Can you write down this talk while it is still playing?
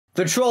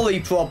The trolley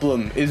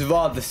problem is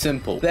rather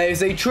simple. There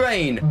is a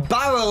train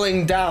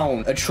barreling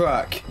down a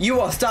track. You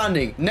are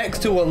standing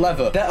next to a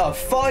lever. There are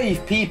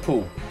 5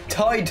 people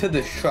tied to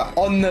this track.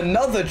 On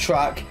another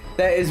track,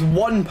 there is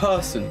 1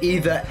 person.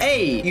 Either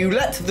A, you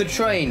let the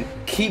train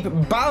keep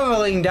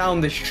barreling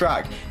down this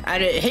track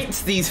and it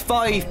hits these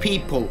 5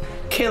 people,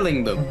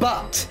 killing them,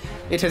 but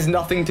it has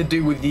nothing to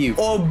do with you.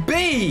 Or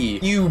B,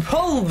 you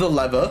pull the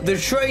lever, the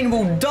train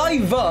will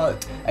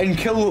divert and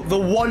kill the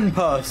 1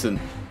 person,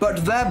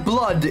 but their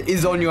blood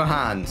is on your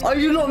hands. I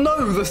do not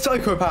know the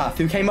psychopath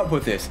who came up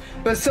with this,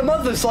 but some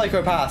other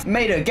psychopath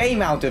made a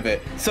game out of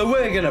it, so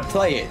we're gonna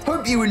play it.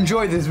 Hope you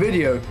enjoyed this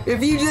video.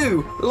 If you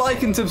do,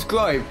 like and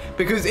subscribe,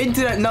 because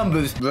internet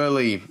numbers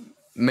really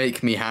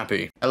make me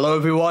happy. Hello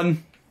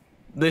everyone,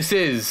 this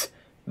is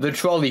the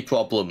Trolley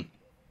Problem.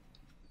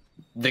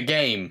 The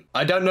game.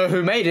 I don't know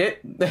who made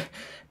it,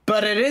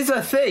 but it is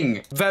a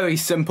thing. Very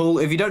simple.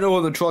 If you don't know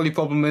what the trolley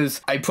problem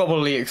is, I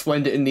probably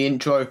explained it in the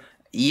intro.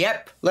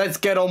 Yep, let's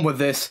get on with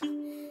this.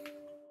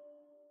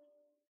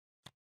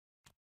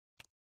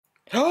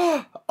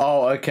 Oh,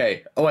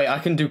 okay. Oh, wait, I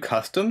can do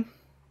custom?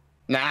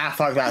 Nah,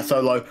 fuck that,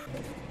 solo.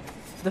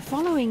 The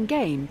following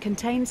game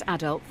contains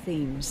adult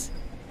themes.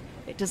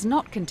 It does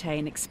not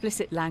contain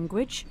explicit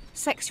language,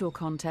 sexual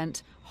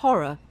content,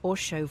 horror, or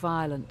show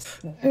violence.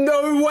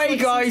 No way,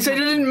 guys! I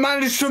didn't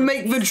manage to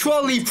make the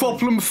trolley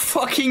problem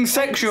fucking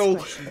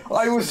sexual.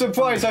 I was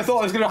surprised. I thought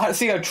I was gonna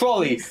see a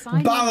trolley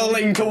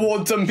barreling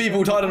towards some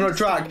people tied on a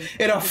track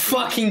in a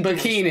fucking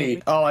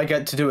bikini. Oh, I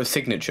get to do a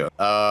signature.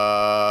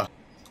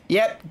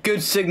 Yep,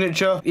 good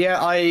signature. Yeah,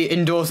 I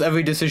endorse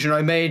every decision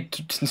I made.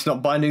 It's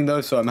not binding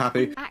though, so I'm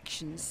happy.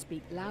 Actions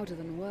speak louder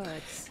than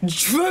words.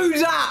 True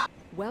that!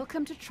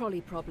 Welcome to Trolley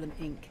Problem,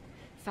 Inc.,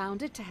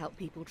 founded to help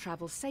people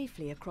travel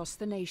safely across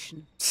the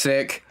nation.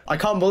 Sick. I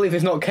can't believe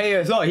it's not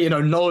KSI, you know,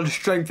 knowledge,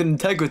 strength, and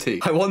integrity.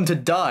 I want to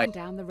die.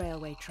 Down the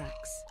railway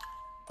tracks.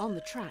 On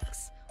the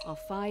tracks are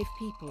 5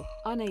 people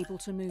unable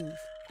to move.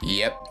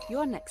 Yep.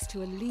 You're next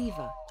to a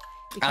lever.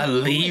 A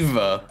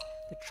lever?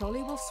 The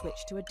trolley will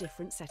switch to a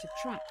different set of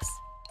tracks.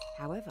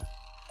 However,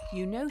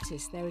 you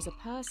notice there is a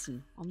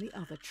person on the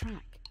other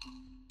track.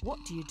 What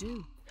do you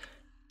do?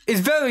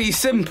 It's very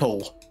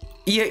simple.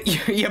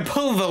 You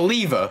pull the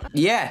lever.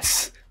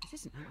 Yes.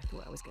 This isn't how I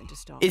thought I was going to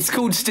start. It's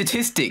called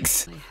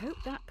statistics. I hope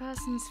that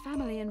person's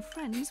family and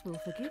friends will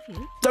forgive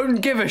you. Don't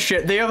give a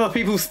shit. The other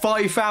people's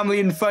 5 family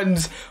and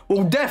friends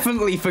will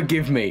definitely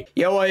forgive me.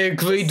 Yo, I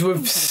agreed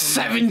with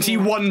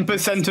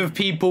 71% of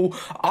people.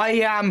 I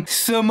am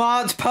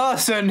smart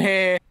person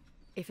here.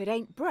 If it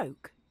ain't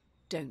broke,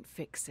 don't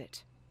fix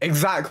it.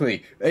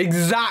 Exactly.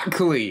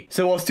 Exactly.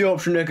 So what's the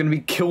option? They're going to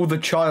be kill the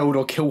child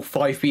or kill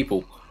 5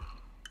 people.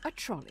 A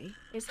trolley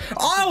is...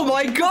 Oh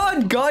my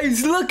god,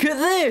 guys, look at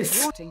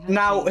this!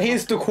 Now,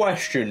 here's the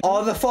question.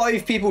 Are the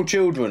 5 people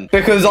children?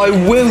 Because I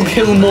will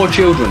kill more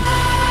children.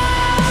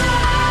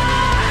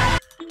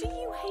 Do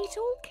you hate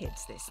all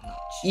kids this much?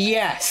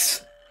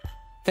 Yes.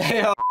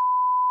 They are...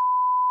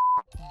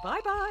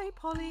 Bye-bye,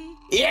 Polly.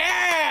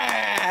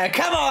 Yeah!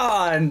 Come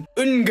on!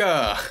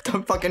 Unga!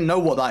 Don't fucking know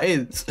what that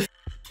is.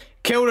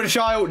 Kill the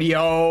child,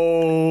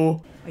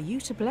 yo! Are you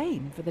to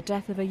blame for the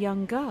death of a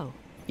young girl?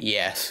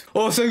 Yes.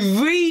 Also,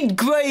 Reed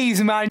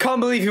Graves, man.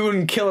 Can't believe he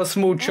wouldn't kill a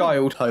small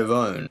child.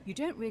 Tyrone. You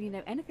don't really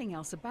know anything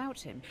else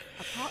about him,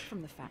 apart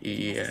from the fact that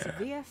he has a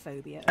severe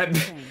phobia of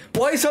trains.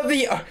 Why is that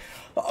the...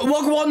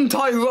 Wagwan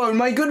Tyrone,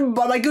 my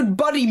good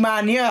buddy,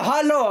 man. Yeah,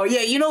 hello.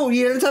 Yeah, you know,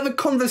 yeah, let's have a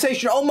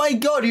conversation. Oh my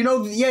god, you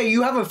know, yeah,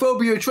 you have a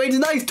phobia of trains.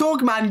 Nice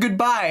talk, man.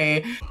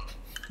 Goodbye.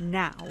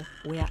 Now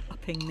we are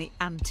upping the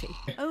ante.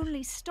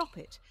 Only stop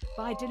it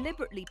by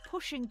deliberately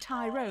pushing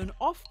Tyrone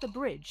off the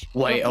bridge.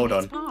 Wait, hold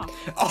on.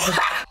 Oh,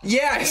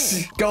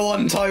 yes! Go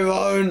on,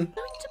 Tyrone. Going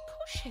to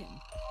push him,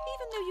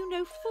 even though you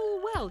know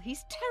full well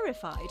he's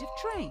terrified of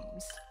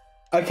trains.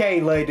 Okay,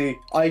 lady,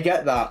 I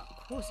get that.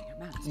 Causing a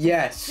man's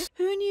yes.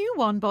 Who knew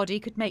one body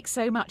could make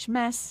so much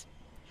mess?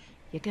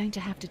 You're going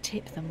to have to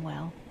tip them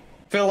well.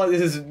 I feel like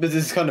this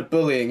is kind of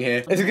bullying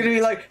here. Is it going to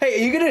be like, hey,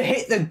 are you going to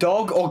hit the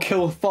dog or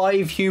kill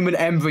 5 human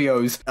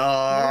embryos?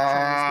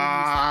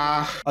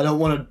 I don't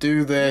want to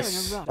do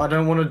this. I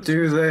don't want to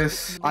do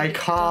this. I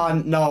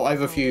can't. No, I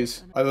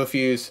refuse. I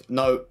refuse.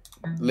 No,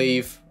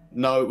 leave.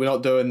 No, we're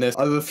not doing this.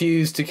 I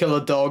refuse to kill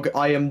a dog.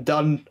 I am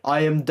done.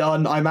 I am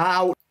done. I'm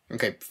out.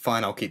 Okay,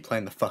 fine, I'll keep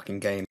playing the fucking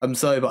game. I'm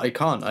sorry, but I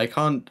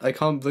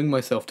can't bring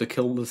myself to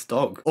kill this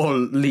dog. Or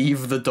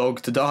leave the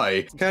dog to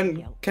die.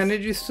 Can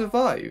it just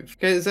survive?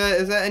 Is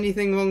there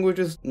anything wrong with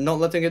just not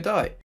letting it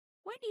die?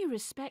 When you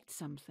respect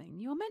something,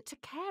 you're meant to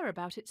care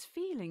about its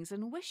feelings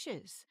and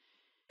wishes.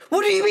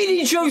 What do you mean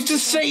he chose to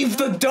save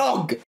the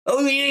dog?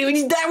 Oh,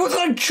 that was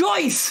a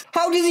choice!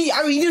 How did he,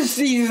 I mean, he's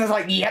just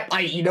like, yep,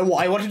 you know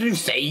what I wanted to do,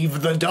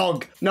 save the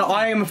dog. No,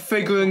 I am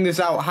figuring this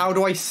out. How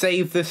do I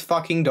save this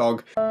fucking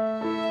dog?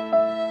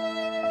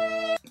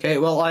 Okay,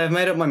 well, I have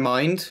made up my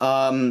mind.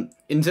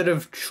 Instead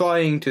of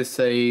trying to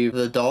save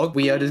the dog,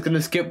 we are just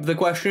gonna skip the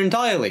question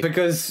entirely,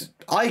 because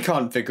I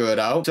can't figure it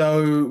out,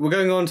 so we're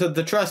going on to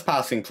the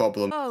trespassing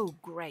problem. Oh,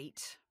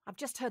 great. I've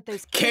just heard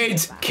those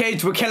Kids,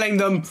 we're killing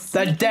them.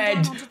 They're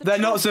dead. They're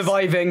not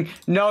surviving.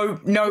 No,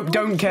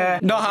 don't care.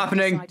 Not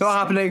happening.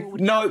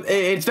 No,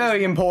 it's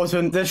very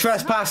important. The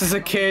trespassers are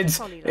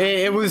kids.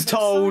 It was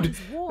told.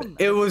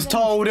 It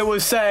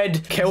was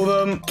said. Kill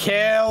them.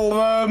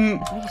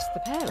 At least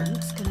the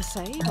parents can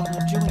save on a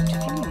joint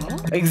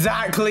funeral.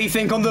 Exactly.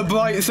 Think on the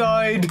bright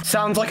side.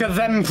 Sounds like a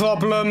them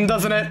problem,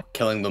 doesn't it?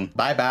 Killing them.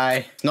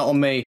 Bye-bye. Not on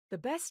me. The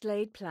best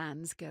laid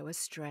plans go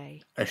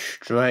astray.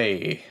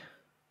 Astray.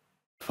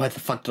 Why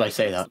the fuck did I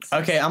say that?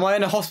 Okay, am I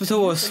in a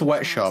hospital or a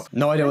sweatshop?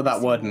 No idea what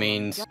that word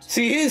means.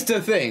 See, here's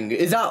the thing,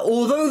 is that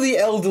although the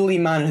elderly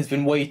man has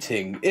been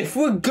waiting, if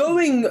we're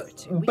going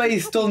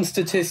based on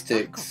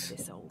statistics,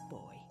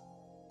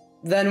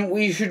 then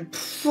we should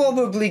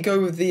probably go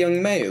with the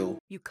young male.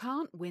 You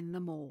can't win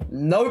them all.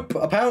 Nope,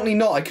 apparently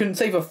not. I couldn't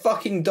save a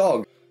fucking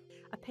dog.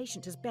 A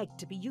patient has begged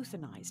to be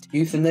euthanized.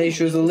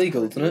 Euthanasia is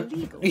illegal, isn't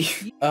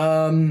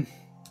it?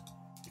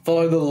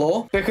 Follow the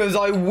law? Because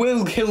I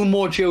will kill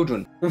more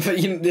children.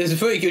 There's a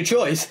pretty good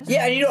choice.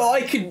 Yeah, and you know,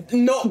 I could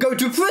not go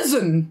to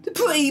prison.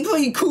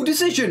 Pretty cool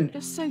decision.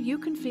 Just so you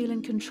can feel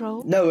in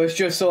control? No, it's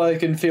just so I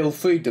can feel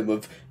freedom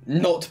of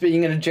not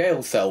being in a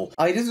jail cell.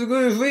 I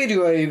disagree with Reedy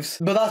Waves,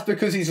 but that's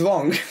because he's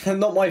wrong.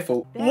 Not my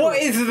fault. What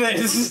is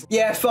this?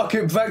 Yeah, fuck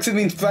it. Brexit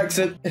means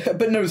Brexit.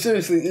 But no,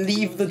 seriously,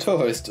 leave the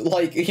tourist.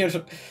 Like, you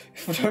know,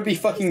 don't be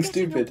fucking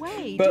stupid.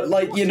 But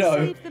like, you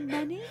know.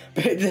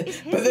 But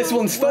this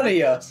one's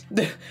funnier.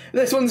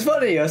 This one's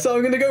funnier, so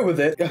I'm gonna go with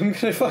it. I'm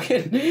gonna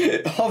fucking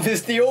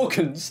harvest the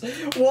organs.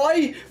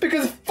 Why?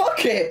 Because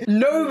fuck it.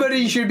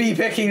 Nobody should be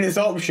picking this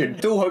option.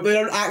 Still hope they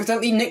don't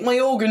accidentally nick my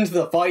organs for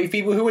the 5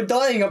 people who are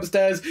dying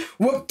upstairs.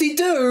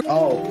 Whoop-de-doo.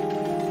 Oh.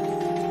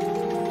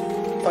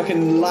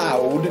 Fucking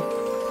loud.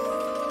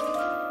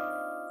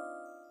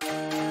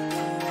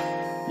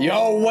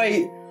 Yo,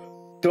 wait.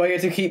 Do I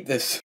get to keep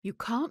this? You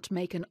can't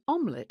make an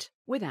omelette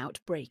without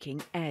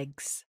breaking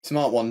eggs.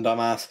 Smart one,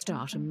 dumbass.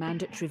 Start a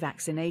mandatory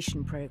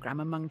vaccination programme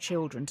among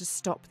children to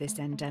stop this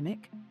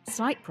endemic.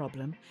 Slight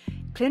problem.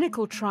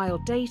 Clinical trial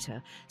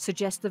data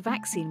suggest the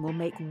vaccine will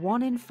make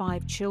 1 in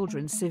 5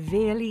 children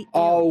severely ill.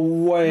 Oh,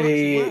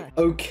 wait.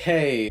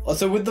 Okay.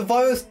 So would the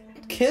virus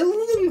kill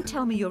them?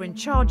 Tell me you're in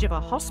charge of a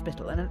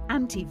hospital and an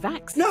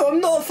anti-vax. No,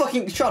 I'm not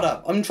fucking... Shut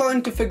up. I'm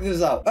trying to figure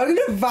this out. I'm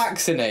gonna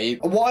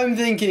vaccinate. What I'm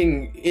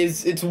thinking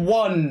is it's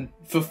 1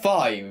 for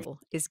 5.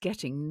 Is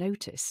getting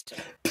noticed.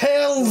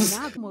 Pills!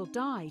 Malcolm will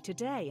die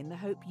today in the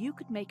hope you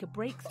could make a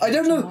breakthrough. I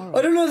don't know. Tomorrow.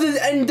 I don't know if this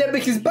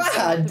endemic is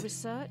bad. The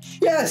research?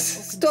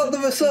 Yes, start the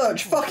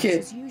research. Fuck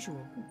it. As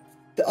usual.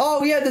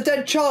 Oh yeah, the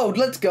dead child.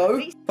 Let's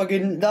go.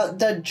 Fucking that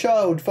dead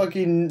child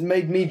fucking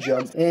made me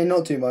jump.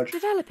 Not too much.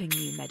 Developing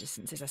new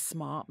medicines is a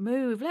smart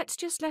move. Let's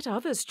just let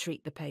others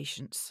treat the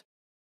patients.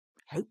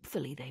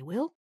 Hopefully they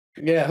will.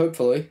 Yeah,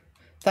 hopefully.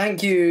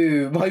 Thank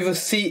you. My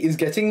receipt is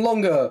getting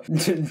longer.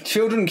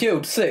 Children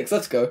killed. 6.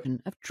 Let's go.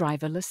 Of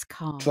driverless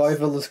cars.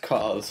 Driverless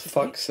cars.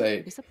 Fuck's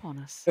sake. Is upon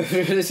us.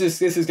 This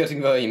is getting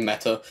very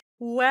meta.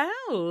 Well,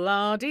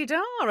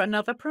 la-di-da,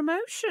 another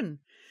promotion.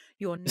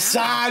 You're now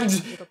sad.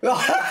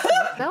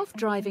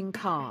 Self-driving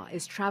car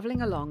is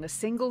travelling along a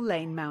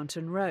single-lane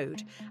mountain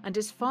road and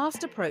is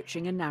fast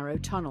approaching a narrow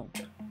tunnel.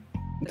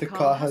 The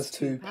car has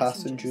 2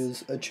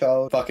 passengers, a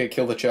child. Fuck it,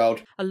 kill the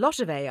child. A lot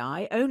of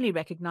AI only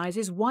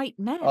recognises white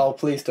men. Oh,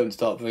 please don't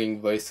start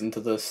bringing race into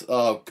this.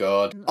 Oh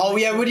god. Oh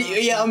yeah,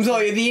 I'm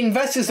sorry. The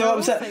investors are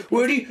upset.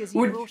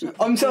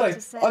 I'm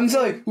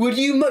sorry. Would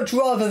you much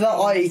rather that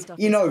I,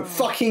 you know,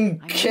 fucking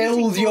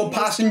killed your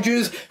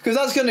passengers? Because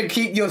that's gonna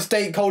keep your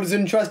stakeholders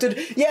interested.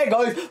 Yeah,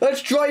 guys,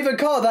 let's drive a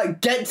car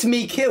that gets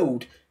me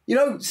killed. You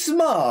know,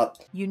 smart.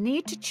 You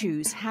need to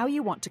choose how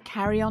you want to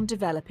carry on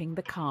developing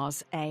the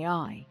car's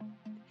AI.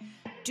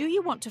 Do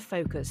you want to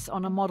focus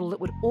on a model that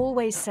would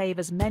always save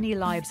as many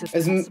lives as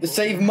possible?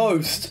 Save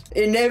most.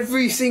 In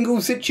every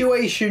single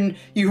situation,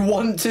 you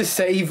want to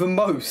save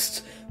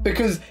most.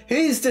 Because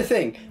here's the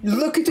thing,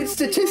 look at it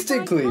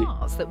statistically.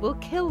 Cars that will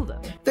kill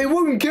them. They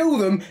won't kill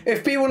them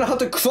if people know how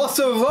to cross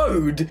a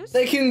road.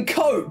 They can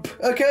cope,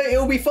 okay?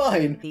 It'll be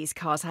fine. These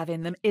cars have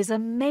in them is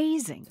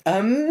amazing.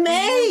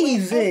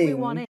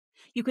 Amazing!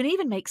 You can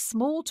even make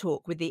small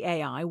talk with the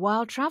AI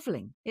while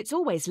travelling. It's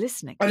always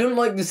listening. I don't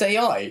like this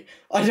AI.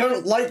 I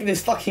don't like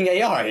this fucking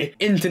AI.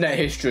 Internet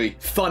history.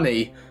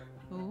 Funny.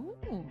 Ooh.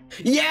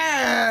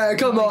 Yeah!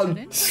 Come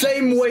on.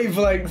 Same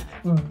wavelength,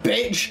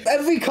 bitch.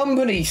 Every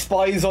company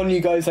spies on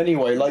you guys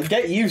anyway. Like,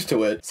 get used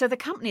to it. So the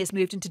company has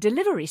moved into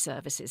delivery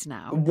services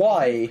now.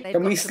 Why?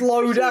 Can we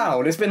slow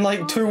down? It's been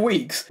like 2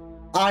 weeks.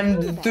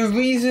 And the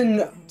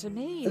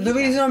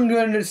reason I'm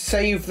going to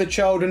save the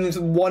child on this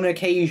one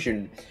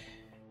occasion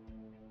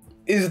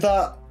is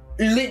that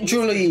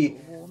literally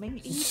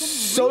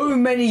so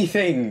many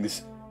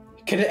things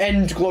can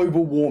end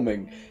global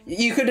warming.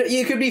 You could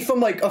be from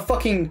like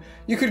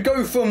you could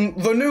go from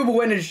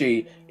renewable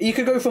energy, you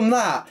could go from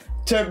that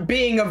to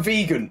being a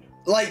vegan.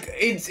 Like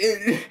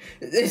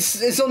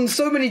it's on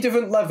so many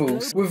different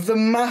levels with the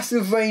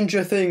massive range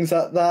of things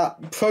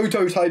that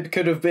prototype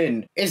could have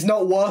been. It's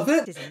not worth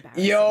it.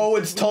 Yo,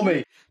 it's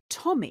Tommy.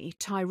 Tommy,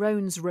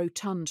 Tyrone's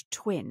rotund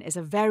twin, is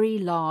a very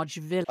large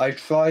villain. I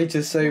tried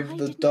to save Why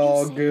the didn't you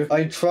dog. save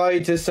I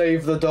tried to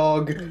save the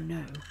dog. Oh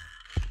no.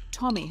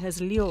 Tommy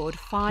has lured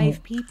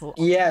 5 people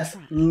onto Yes, the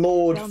track.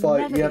 Lord They'll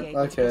fight. never be Yep,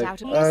 able to get okay.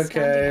 out of here,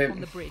 standing Okay. up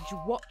on the bridge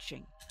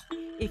watching.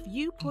 If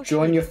you push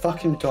Join me your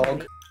fucking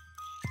dog.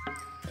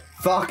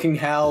 Fucking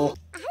hell.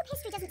 I hope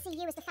history doesn't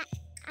see you as the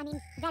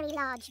very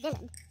large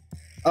villain.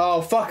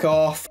 Oh, fuck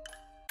off.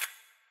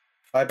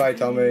 Bye-bye,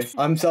 Tommy.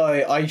 I'm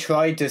sorry, I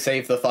tried to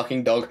save the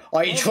fucking dog.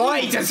 I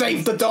tried to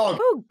save the dog!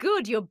 Oh,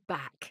 good, you're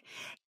back.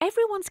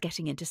 Everyone's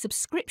getting into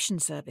subscription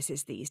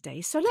services these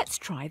days, so let's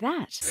try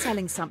that.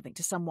 Selling something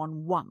to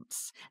someone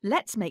once.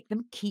 Let's make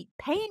them keep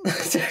paying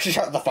for it.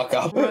 Shut the fuck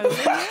up.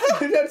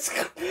 That's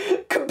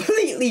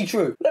completely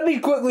true. Let me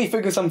quickly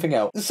figure something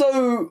out.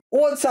 So,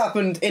 what's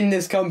happened in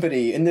this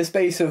company in the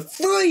space of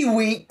 3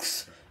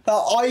 weeks that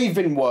I've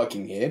been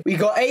working here? We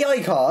got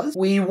AI cars,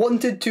 we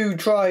wanted to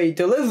try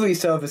delivery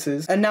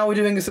services, and now we're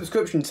doing a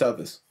subscription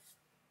service.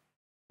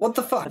 What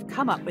the fuck? I've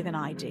come up with an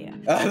idea.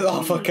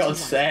 Oh, for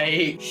God's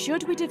sake.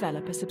 Should we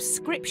develop a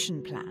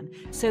subscription plan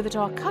so that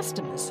our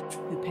customers,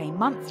 who pay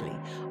monthly,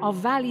 are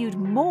valued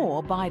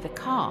more by the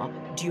car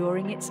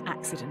during its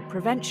accident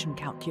prevention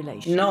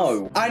calculations?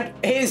 No. And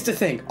here's the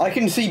thing. I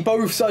can see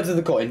both sides of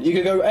the coin. You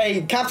could go,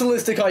 hey,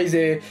 capitalistic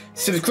idea,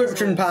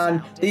 subscription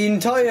plan. The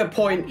entire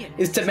point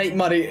is to make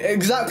money.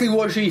 Exactly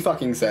what she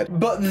fucking said.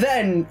 But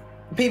then,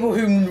 people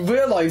who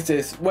realise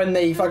this when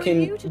they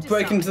fucking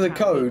break into the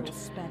code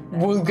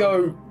will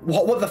go,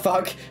 what the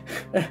fuck?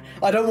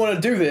 I don't want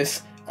to do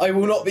this. I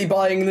will not be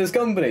buying this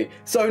company.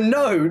 So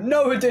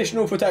no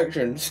additional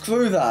protection.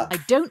 Screw that. I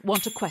don't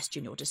want to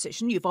question your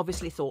decision. You've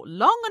obviously thought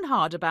long and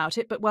hard about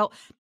it, but well,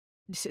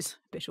 this is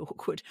a bit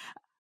awkward.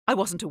 I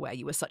wasn't aware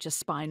you were such a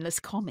spineless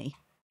commie.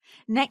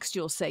 Next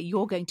you'll say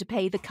you're going to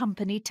pay the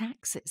company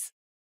taxes.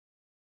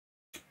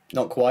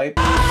 Not quite.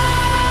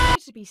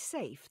 Better to be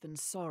safe than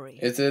sorry.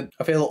 Is it?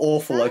 I feel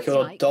awful like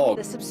you're a dog.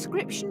 The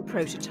subscription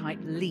prototype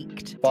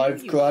leaked.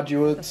 5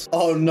 graduates.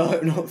 Oh no,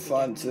 not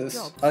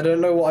Francis. I don't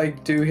know what I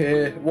do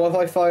here. What if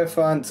I fire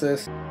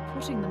Francis?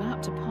 Putting them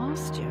out to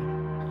pasture.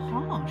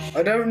 Harsh.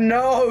 I don't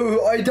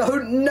know. I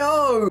don't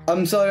know.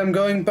 I'm sorry, I'm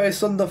going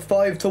based on the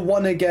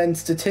 5-to-1 again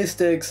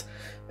statistics.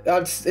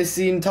 It's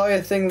the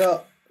entire thing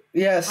that,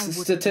 yes,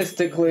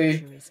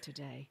 statistically.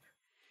 Today.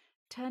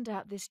 Turned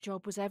out this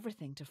job was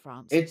everything to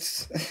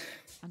Francis. It's...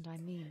 And I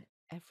mean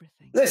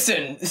everything.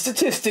 Listen,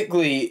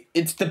 statistically,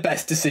 it's the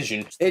best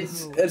decision.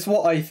 It's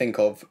what I think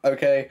of,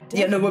 okay?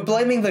 Yeah, no, we're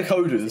blaming the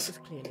coders.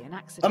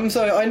 I'm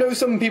sorry, I know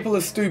some people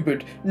are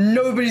stupid.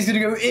 Nobody's gonna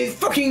go, it's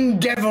fucking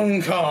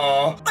Devon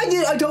car.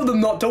 I told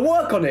them not to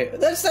work on it.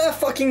 That's their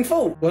fucking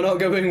fault. We're not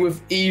going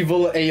with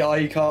evil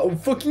AI car. Oh,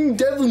 fucking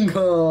Devon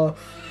car.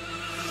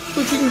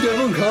 Fucking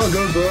Devon car,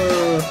 go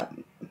burn.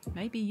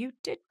 Maybe you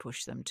did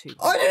push them to.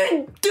 I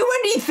didn't do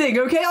anything,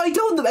 okay? I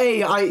told them,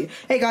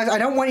 hey guys, I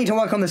don't want you to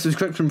work on the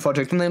subscription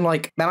project. And they're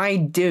like, then I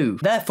do.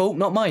 Their fault,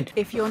 not mine.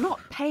 If you're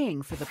not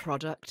paying for the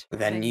product,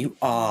 then you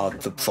are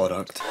the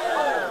product.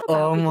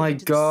 Oh my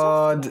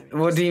god.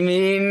 What do you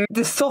mean?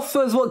 The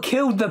software's what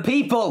killed the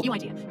people. New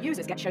idea.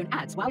 Users get shown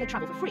ads while they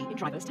travel for free in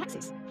driverless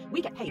taxis.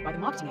 We get paid by the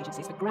marketing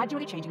agencies for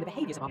gradually changing the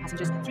behaviours of our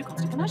passengers through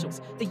constant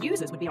commercials. The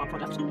users would be our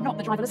product, not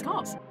the driverless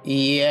cars.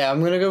 Yeah,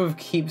 I'm gonna go with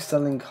keep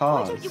selling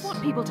cars. Why don't you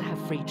want people to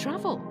have free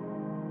travel?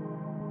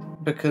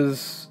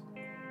 Because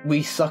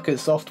we suck at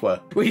software.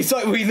 We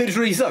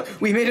literally suck.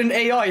 We made an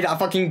AI that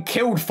fucking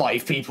killed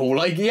 5 people.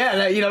 Like,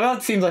 yeah, you know,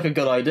 that seems like a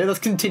good idea. Let's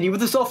continue with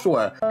the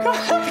software.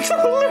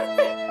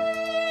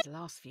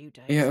 Last few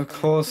days. Yeah, of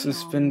course,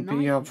 it's been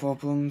PR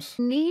problems.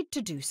 Need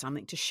to do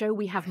something to show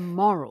we have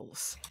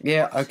morals.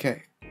 Yeah,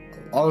 okay.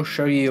 I'll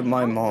show you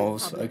my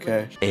morals,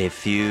 okay. A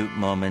few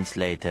moments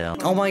later.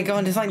 Oh my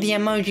god, it's like the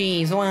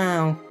emojis,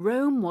 wow.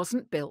 Rome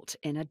wasn't built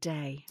in a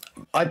day.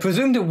 I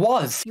presumed it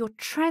was. You're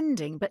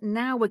trending, but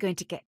now we're going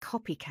to get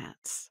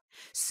copycats.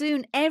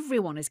 Soon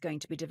everyone is going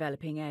to be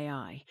developing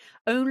AI.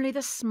 Only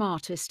the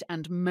smartest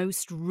and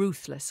most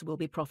ruthless will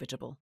be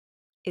profitable.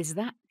 Is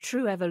that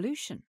true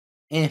evolution?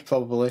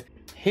 Probably.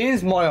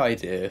 Here's my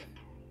idea.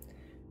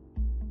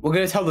 We're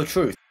gonna tell the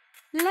truth.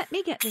 Let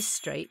me get this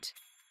straight.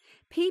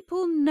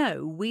 People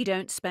know we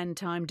don't spend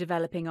time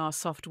developing our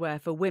software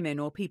for women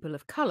or people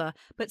of colour,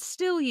 but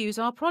still use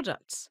our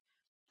products.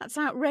 That's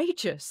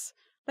outrageous.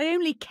 They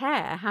only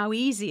care how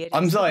easy it is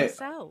I'm sorry.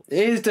 themselves.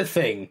 Here's the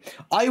thing.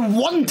 I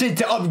wanted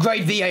to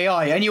upgrade the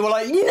AI, and you were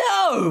like,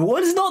 no,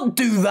 let's not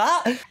do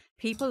that.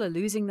 People are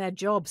losing their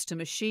jobs to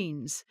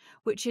machines,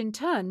 which in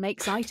turn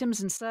makes items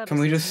and services Can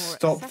we just more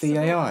stop the accessible.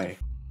 AI?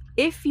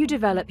 If you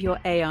develop your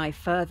AI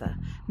further,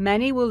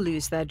 many will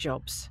lose their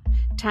jobs.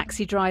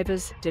 Taxi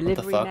drivers,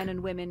 delivery fuck? men and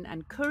women,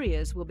 and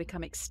couriers will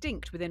become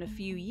extinct within a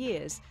few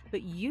years,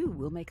 but you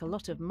will make a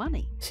lot of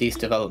money. Cease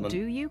development.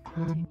 Do you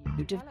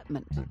continue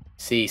development?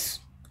 Cease.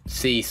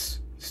 Cease.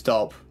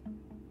 Stop.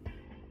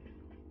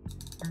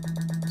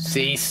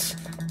 Cease.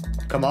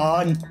 Come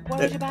on.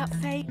 Worried about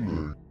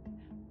fame?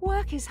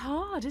 Work is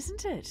hard,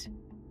 isn't it?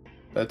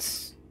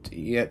 Let's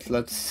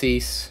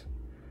cease.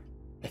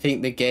 I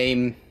think the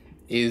game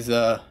is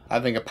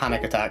having a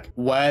panic attack.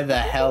 Where the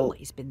hell?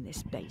 Always been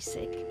this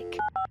basic.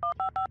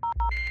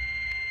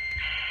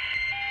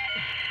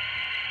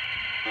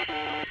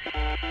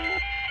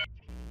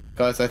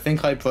 Guys, I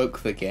think I broke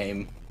the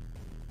game.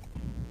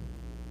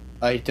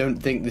 I don't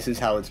think this is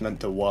how it's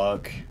meant to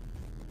work.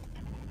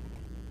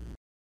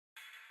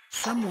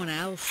 Someone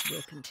else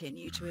will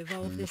continue to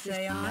evolve this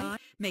AI,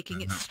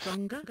 making it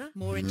stronger,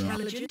 more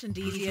intelligent and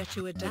easier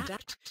to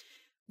adapt.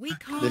 We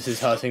can't... This is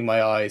hurting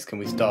my eyes. Can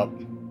we stop?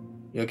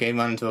 Your game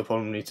ran into a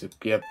problem. Need to...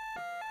 Yep.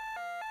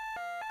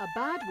 A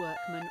bad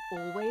workman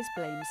always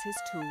blames his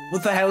tools.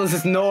 What the hell is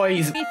this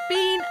noise? We've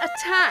been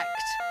attacked.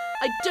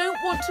 I don't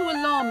want to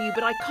alarm you,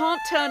 but I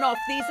can't turn off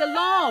these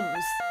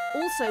alarms.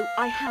 Also,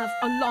 I have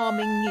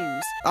alarming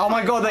news. Oh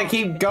my god, they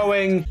keep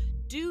going.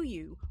 Do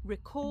you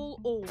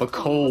recall all For tools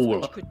cool.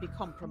 which could be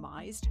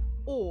compromised,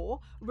 or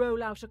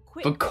roll out a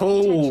quick, For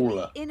cool.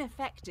 potentially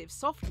ineffective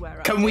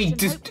software? Can we update and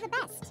just... hope for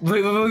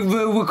the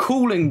best? We're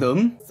calling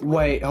them.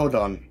 Wait, hold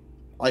on.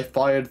 I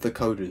fired the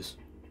coders.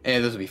 Yeah,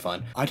 this will be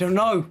fine. I don't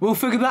know. We'll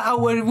figure that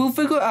out. We'll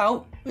figure it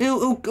out.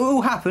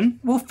 It'll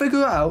happen. We'll figure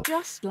it out.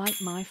 Just like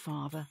my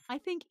father, I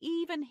think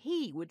even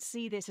he would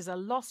see this as a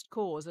lost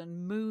cause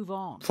and move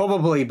on.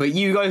 Probably, but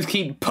you guys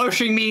keep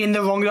pushing me in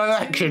the wrong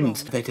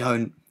directions. They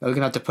don't. We're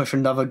gonna have to push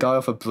another guy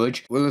off a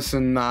bridge.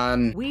 Listen,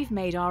 man. We've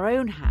made our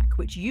own hack,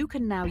 which you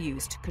can now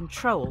use to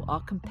control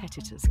our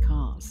competitors'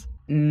 cars.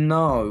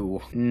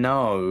 No.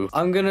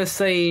 I'm gonna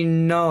say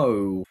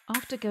no.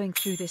 After going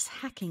through this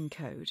hacking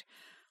code,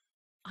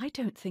 I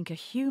don't think a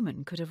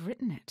human could have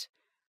written it.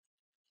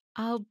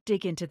 I'll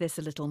dig into this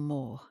a little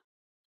more.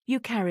 You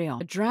carry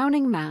on. A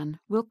drowning man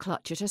will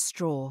clutch at a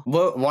straw.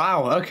 Well,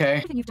 wow, okay.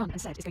 Everything you've done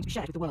and said is going to be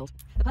shared with the world.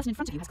 The person in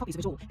front of you has copies of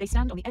it all. They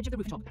stand on the edge of the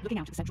rooftop, looking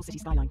out at the central city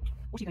skyline.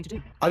 What are you going to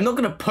do? I'm not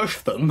gonna push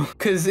them,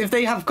 because if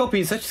they have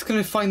copies, they're just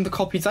gonna find the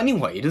copies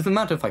anyway. It doesn't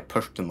matter if I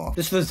push them off.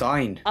 Just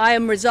resign. I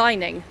am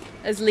resigning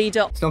as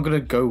leader. It's not gonna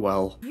go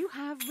well. You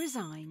have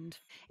resigned.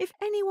 If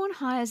anyone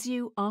hires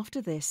you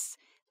after this,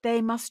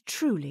 they must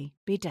truly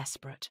be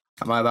desperate.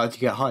 Am I about to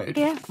get hired?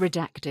 Here,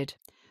 redacted.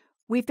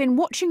 We've been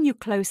watching you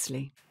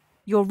closely.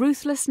 Your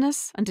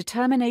ruthlessness and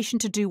determination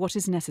to do what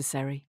is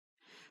necessary.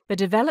 The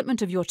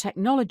development of your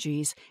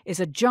technologies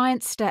is a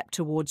giant step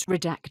towards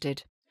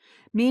redacted,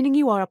 meaning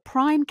you are a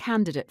prime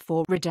candidate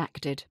for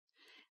redacted.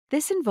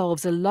 This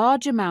involves a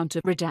large amount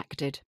of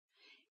redacted.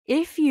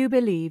 If you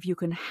believe you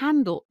can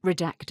handle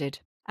redacted,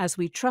 as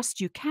we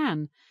trust you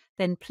can,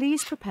 then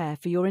please prepare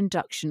for your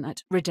induction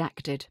at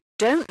redacted.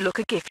 Don't look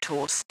a gift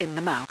horse in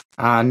the mouth.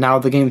 And now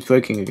the game's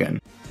breaking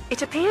again.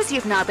 It appears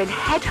you've now been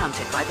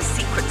headhunted by the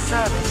Secret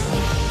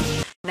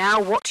Service.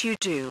 Now what you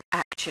do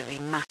actually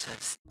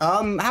matters.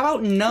 How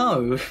about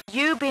no?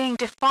 You being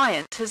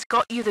defiant has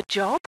got you the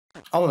job?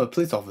 I'm a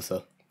police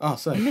officer. Oh,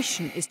 so. The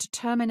mission is to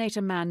terminate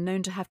a man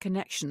known to have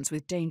connections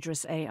with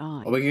dangerous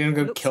AI. Are we gonna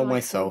go Looks kill like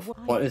myself? a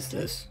What is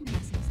this?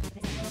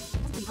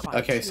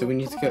 Okay, so we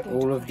need to get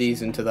all of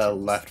these into their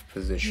left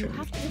position.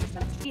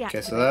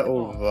 Okay, so they're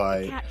all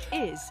right. The catch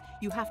is,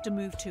 you have to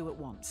move two at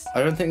once.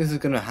 I don't think this is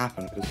gonna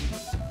happen.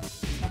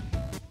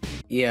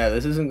 Yeah,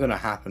 this isn't gonna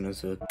happen,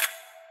 is it?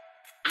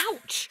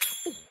 Ouch!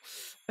 Ooh.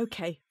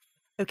 Okay,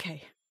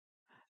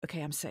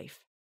 I'm safe.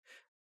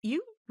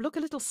 You look a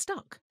little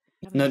stuck.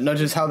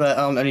 Notice how there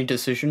aren't any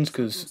decisions,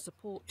 because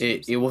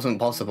it wasn't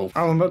possible.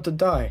 Oh, I'm about to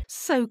die.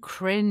 So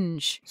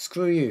cringe.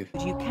 Screw you.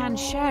 You can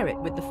share it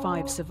with the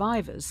 5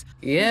 survivors.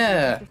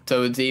 Yeah,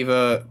 so it's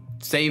either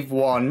save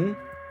 1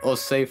 or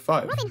save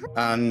 5.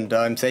 And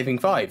I'm saving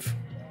 5.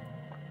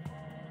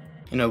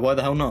 You know, why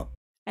the hell not?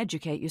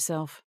 Educate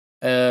yourself.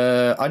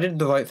 I did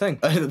the right thing.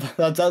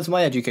 That's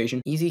my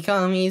education. Easy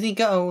come, easy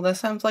go. That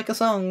sounds like a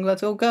song.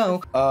 Let's all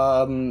go.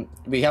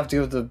 We have to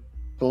go with the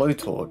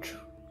blowtorch.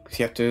 Because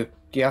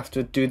you have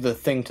to do the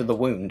thing to the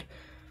wound.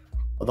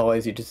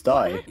 Otherwise you just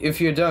die.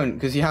 If you don't,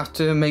 because you have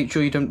to make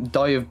sure you don't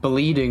die of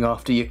bleeding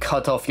after you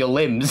cut off your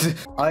limbs.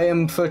 I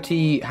am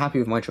pretty happy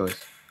with my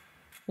choice.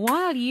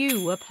 While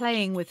you were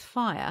playing with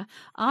fire,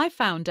 I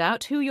found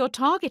out who you're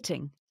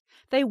targeting.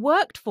 They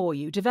worked for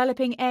you,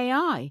 developing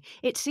AI.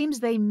 It seems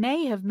they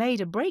may have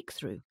made a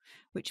breakthrough,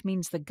 which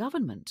means the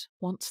government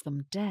wants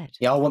them dead.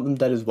 Yeah, I want them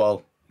dead as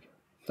well.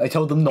 I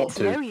told them not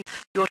to.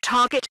 Your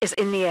target is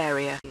in the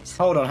area.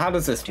 Hold on, how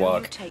does this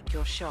work? Take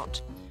your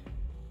shot.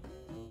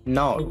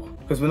 No,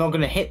 because we're not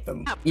going to hit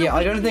them. Yeah,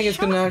 I don't think it's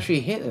going to actually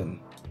hit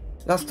them.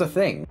 That's the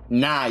thing.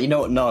 Nah, you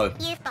know what? No.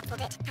 You've bottled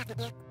it, haven't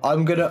you?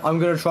 I'm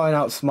gonna try and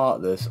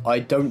outsmart this. I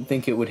don't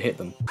think it would hit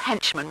them.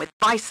 Henchmen with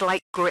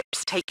vice-like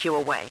grips take you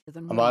away.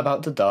 Am I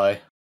about to die?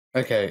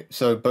 Okay,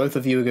 so both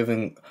of you are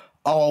giving...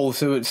 Oh,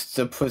 so it's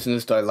the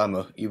prisoner's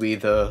dilemma. You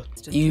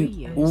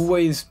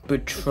always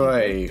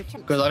betray.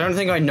 Because I don't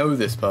think I know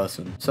this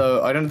person.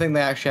 So I don't think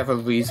they actually have a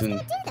reason.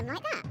 Do them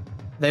like that.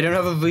 They don't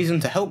have a reason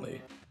to help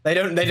me. They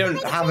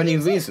don't have any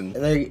reason.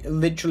 They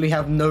literally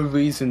have no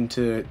reason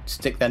to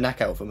stick their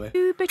neck out for me.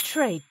 You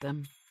betrayed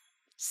them.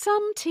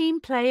 Some team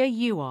player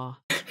you are.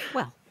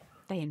 Well,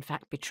 they in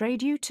fact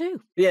betrayed you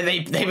too. Yeah, they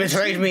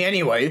betrayed me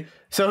anyway.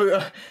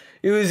 So,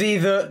 It was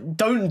either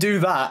don't do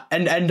that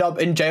and end up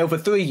in jail for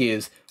 3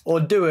 years, or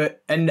do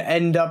it and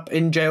end up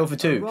in jail for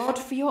 2. Rod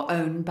for your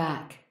own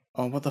back.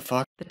 Oh, what the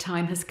fuck? The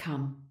time has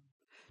come.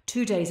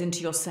 2 days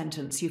into your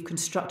sentence, you've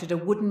constructed a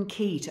wooden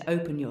key to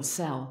open your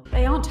cell.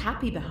 They aren't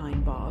happy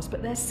behind bars,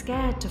 but they're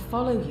scared to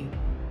follow you.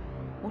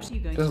 What are you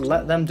going to do? Just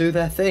let them do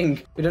their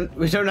thing. We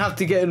don't have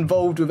to get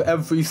involved with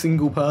every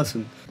single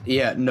person.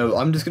 Yeah, no,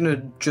 I'm just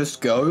gonna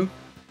go.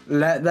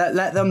 Let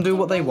them do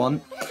what they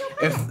want.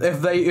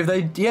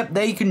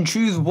 They can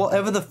choose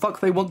whatever the fuck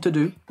they want to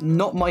do.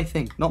 Not my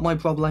thing. Not my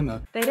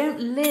problemo. They don't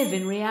live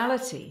in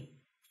reality.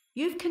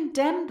 You've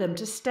condemned them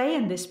to stay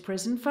in this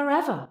prison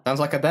forever.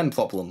 Sounds like a them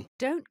problem.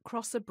 Don't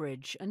cross a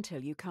bridge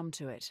until you come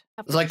to it.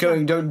 It's like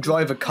going, don't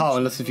drive a car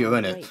unless if you're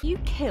in it. You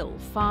kill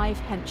 5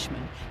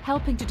 henchmen,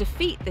 helping to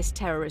defeat this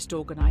terrorist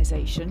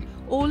organisation,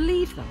 or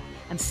leave them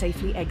and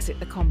safely exit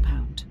the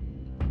compound.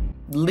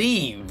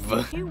 Leave?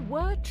 You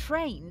were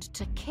trained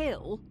to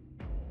kill.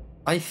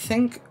 I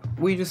think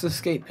we just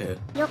escape here.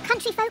 Your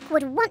countryfolk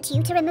would want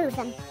you to remove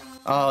them.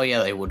 Oh,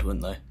 yeah, they would,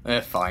 wouldn't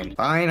they? Fine.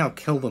 Fine, I'll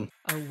kill them.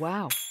 Oh,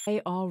 wow.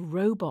 They are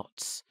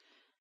robots.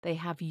 They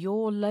have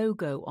your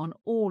logo on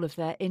all of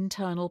their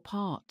internal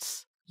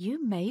parts.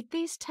 You made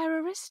these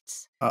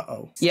terrorists?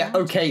 Uh-oh. Yeah,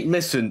 okay,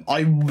 listen.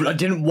 I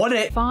didn't want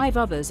it. 5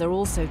 others are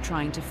also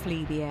trying to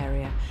flee the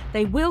area.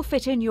 They will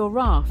fit in your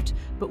raft,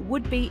 but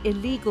would be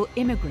illegal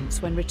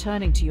immigrants when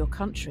returning to your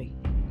country.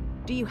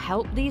 Do you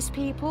help these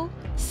people,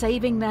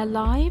 saving their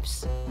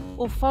lives,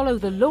 or follow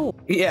the law?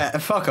 Yeah,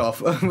 fuck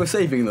off. We're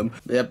saving them.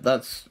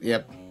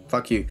 Yep,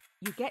 fuck you.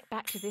 You get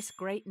back to this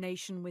great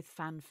nation with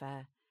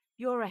fanfare.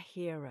 You're a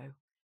hero.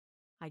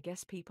 I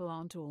guess people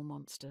aren't all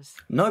monsters.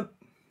 Nope.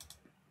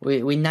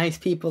 We nice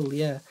people,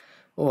 yeah.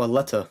 Oh, a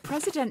letter.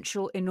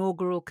 Presidential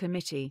Inaugural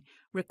Committee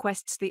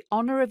requests the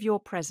honour of your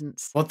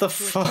presence What the to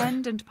fuck?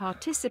 attend and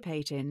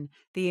participate in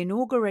the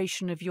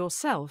inauguration of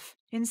yourself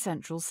in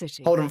Central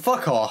City. Hold on,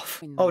 fuck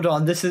off. Hold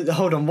on,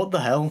 what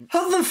the hell?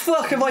 How the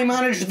fuck have I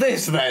managed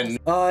this then?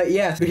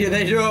 Yes, yeah,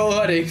 they do it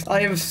already.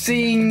 I have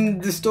seen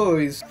the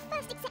stories.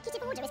 First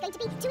executive order is going to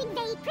be to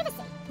invade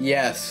privacy.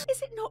 Yes.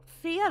 Is it not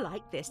fear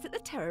like this that the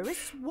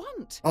terrorists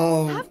want?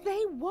 Oh. Have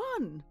they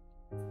won?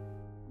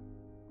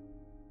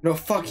 No,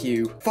 fuck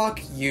you.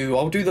 Fuck you.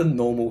 I'll do the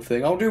normal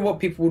thing. I'll do what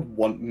people would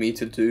want me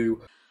to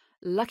do.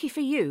 Lucky for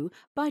you,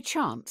 by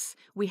chance,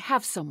 we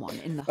have someone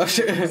in the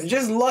hospital.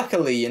 Just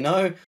luckily, you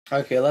know?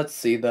 Okay, let's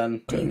see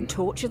then. Do you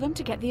torture them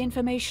to get the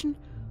information?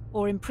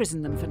 Or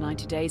imprison them for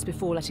 90 days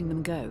before letting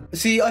them go?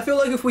 See, I feel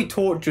like if we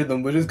torture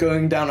them, we're just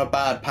going down a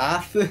bad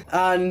path.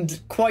 And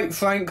quite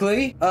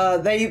frankly,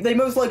 they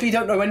most likely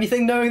don't know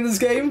anything knowing this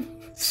game.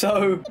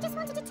 So... You just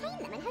want to detain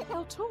them and hope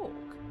They'll talk.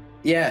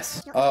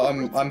 Yes,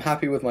 I'm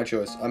happy with my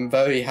choice. I'm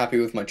very happy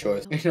with my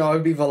choice. You know, I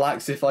would be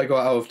relaxed if I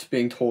got out of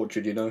being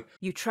tortured, you know?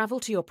 You travel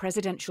to your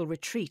presidential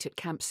retreat at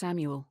Camp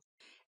Samuel.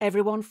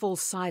 Everyone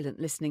falls silent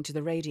listening to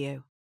the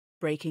radio.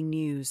 Breaking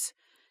news.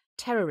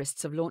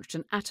 Terrorists have launched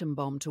an atom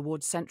bomb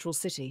towards Central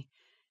City.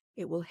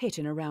 It will hit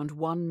in around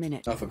 1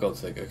 minute. Oh, for God's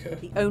sake, okay.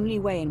 The only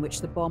way in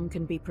which the bomb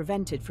can be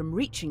prevented from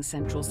reaching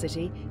Central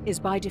City is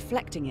by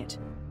deflecting it.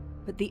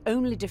 But the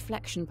only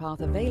deflection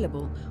path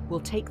available will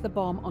take the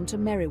bomb onto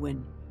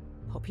Merriwin.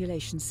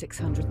 Population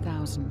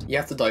 600,000. You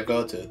have to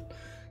divert it.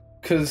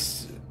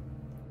 Because...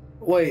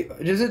 Wait,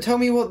 does it tell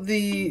me what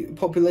the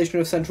population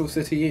of Central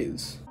City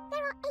is?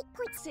 there are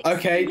 8.6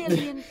 Okay.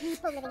 million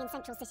people living in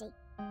Central City.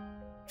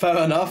 Fair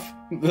enough.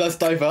 Let's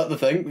divert the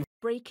thing.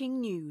 Breaking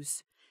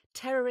news.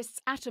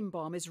 Terrorists' atom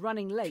bomb is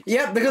running late.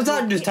 Yeah, because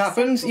that just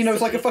happens. You know,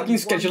 it's like a fucking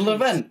scheduled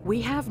event.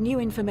 We have new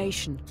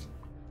information.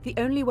 The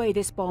only way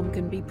this bomb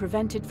can be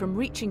prevented from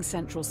reaching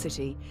Central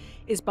City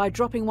is by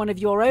dropping one of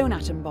your own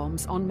atom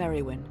bombs on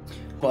Merriwin.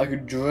 Like a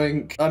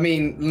drink. I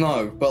mean,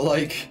 no, but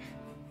like...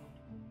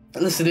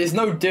 Listen, it's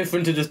no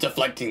different to just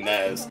deflecting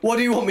theirs. What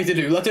do you want me to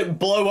do? Let it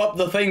blow up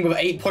the thing with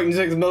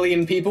 8.6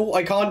 million people?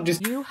 I can't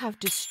just... You have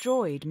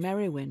destroyed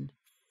Merriwin.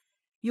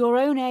 Your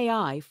own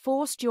AI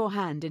forced your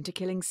hand into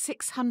killing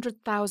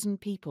 600,000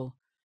 people.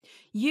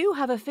 You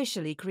have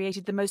officially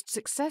created the most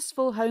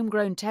successful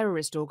homegrown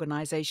terrorist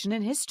organisation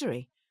in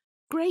history.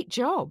 Great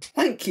job.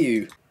 Thank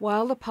you.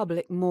 While the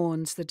public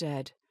mourns the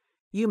dead,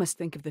 you must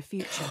think of the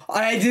future.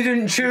 I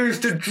didn't choose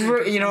to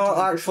drink. You know,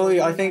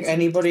 actually, I think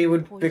anybody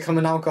would become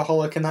an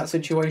alcoholic in that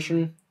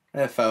situation.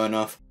 Fair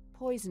enough.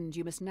 Poisoned,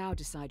 you must now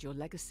decide your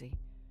legacy.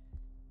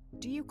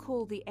 Do you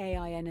call the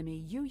AI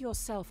enemy you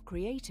yourself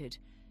created,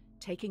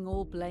 taking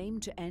all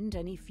blame to end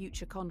any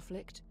future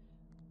conflict?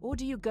 Or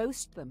do you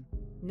ghost them,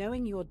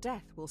 knowing your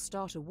death will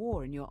start a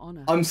war in your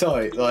honour? I'm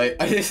sorry, like,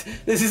 this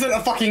isn't a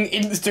fucking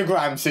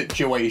Instagram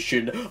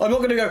situation. I'm not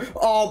gonna go,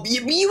 oh,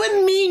 you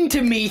were mean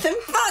to me, so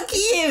fuck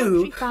you!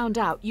 If we found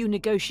out you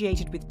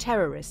negotiated with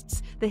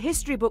terrorists, the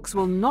history books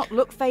will not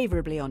look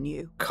favourably on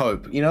you.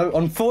 Cope, you know,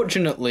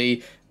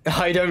 unfortunately,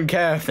 I don't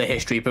care if the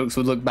history books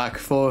would look back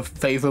for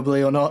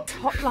favourably or not.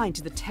 Hotline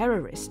to the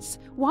terrorists.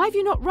 Why have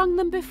you not rung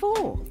them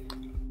before?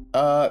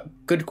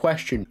 Good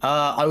question.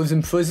 I was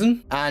in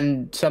prison,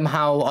 and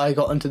somehow I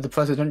got into the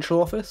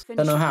presidential office.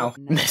 Don't know how.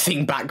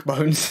 Missing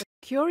backbones.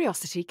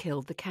 Curiosity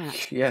killed the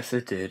cat. Yes,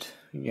 it did.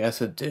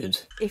 Yes, it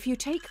did. If you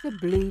take the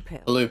blue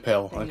pill, Blue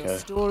pill, then your okay.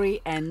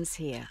 story ends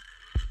here.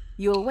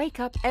 You'll wake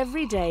up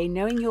every day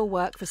knowing you'll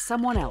work for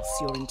someone else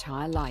your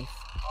entire life.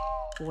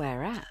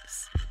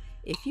 Whereas,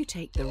 if you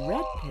take the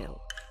red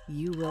pill,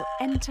 you will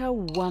enter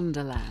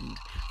Wonderland,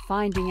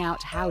 finding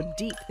out how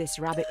deep this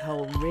rabbit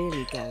hole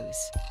really goes.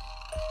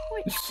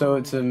 So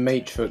it's a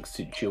Matrix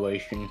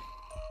situation.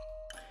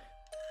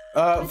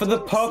 For the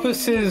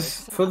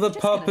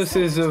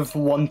purposes of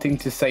wanting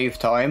to save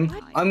time,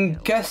 I'm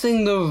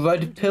guessing the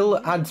red pill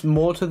adds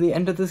more to the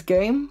end of this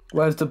game,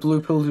 whereas the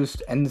blue pill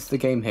just ends the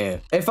game here.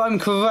 If I'm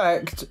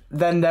correct,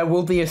 then there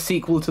will be a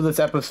sequel to this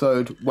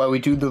episode where we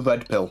do the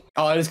red pill.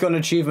 Oh, I just got an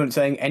achievement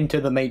saying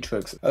enter the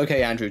Matrix.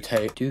 Okay, Andrew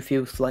Tate, do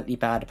feel slightly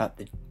bad about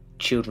the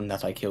children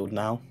that I killed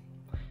now,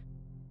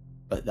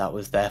 but that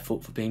was their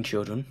fault for being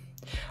children.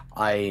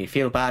 I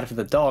feel bad for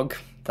the dog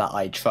that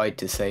I tried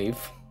to save,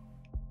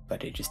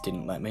 but it just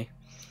didn't let me.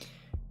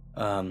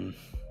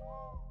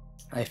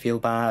 I feel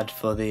bad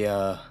for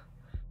the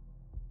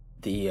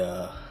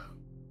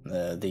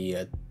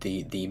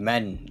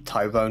men,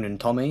 Tyrone and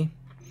Tommy.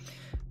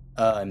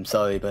 I'm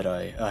sorry, but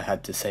I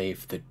had to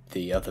save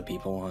the other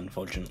people,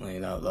 unfortunately.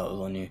 That was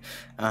on you.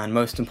 And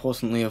most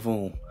importantly of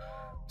all,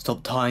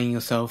 stop tying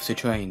yourselves to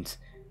trains.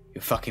 You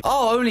fucking—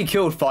 Oh, I only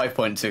killed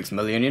 5.6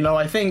 million, you know,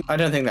 I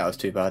don't think that was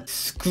too bad.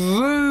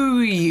 Screw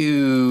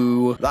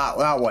you!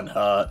 That one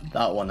hurt.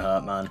 That one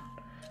hurt, man.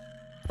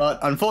 But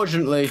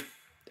unfortunately,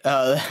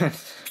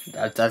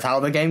 that's how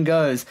the game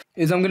goes.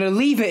 I'm gonna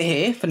leave it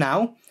here for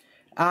now,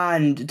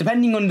 and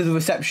depending on the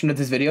reception of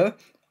this video,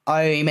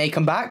 I may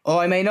come back, or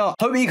I may not.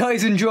 Hope you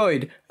guys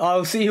enjoyed.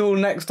 I'll see you all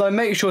next time.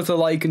 Make sure to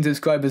like and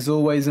subscribe as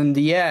always, and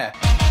yeah.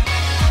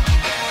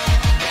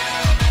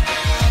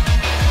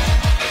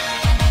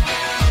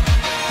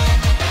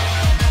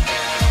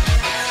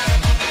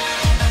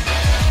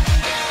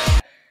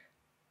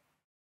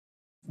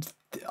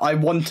 I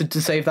wanted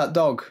to save that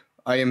dog.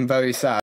 I am very sad.